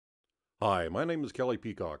Hi, my name is Kelly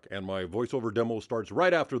Peacock, and my voiceover demo starts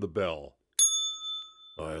right after the bell.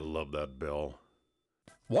 I love that bell.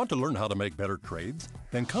 Want to learn how to make better trades?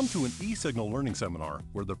 Then come to an eSignal learning seminar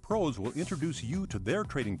where the pros will introduce you to their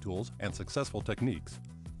trading tools and successful techniques.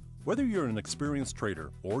 Whether you're an experienced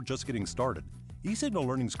trader or just getting started, eSignal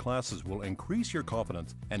Learning's classes will increase your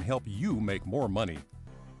confidence and help you make more money.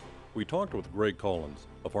 We talked with Greg Collins,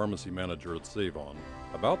 a pharmacy manager at Savon,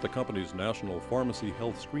 about the company's National Pharmacy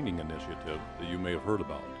Health Screening Initiative that you may have heard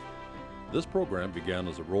about. This program began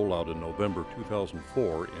as a rollout in November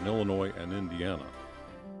 2004 in Illinois and Indiana.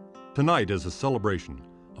 Tonight is a celebration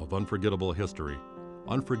of unforgettable history,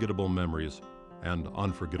 unforgettable memories, and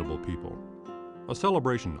unforgettable people. A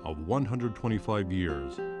celebration of 125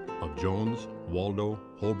 years of Jones, Waldo,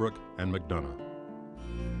 Holbrook, and McDonough.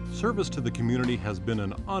 Service to the community has been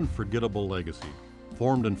an unforgettable legacy,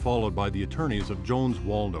 formed and followed by the attorneys of Jones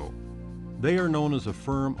Waldo. They are known as a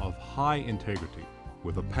firm of high integrity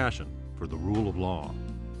with a passion for the rule of law,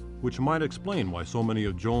 which might explain why so many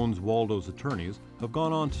of Jones Waldo's attorneys have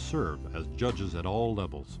gone on to serve as judges at all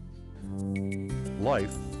levels.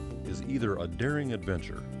 Life is either a daring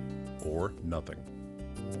adventure or nothing.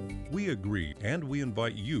 We agree, and we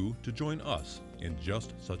invite you to join us in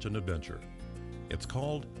just such an adventure. It's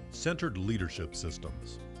called Centered Leadership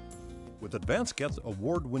Systems. With Advanced Get's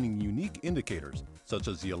award-winning unique indicators, such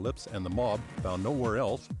as the ellipse and the mob found nowhere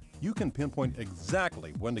else, you can pinpoint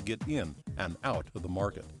exactly when to get in and out of the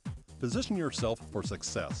market. Position yourself for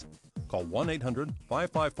success. Call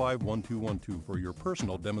 1-800-555-1212 for your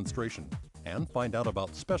personal demonstration and find out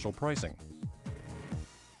about special pricing.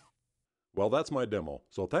 Well, that's my demo,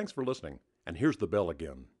 so thanks for listening. And here's the bell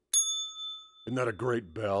again. Isn't that a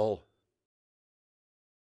great bell?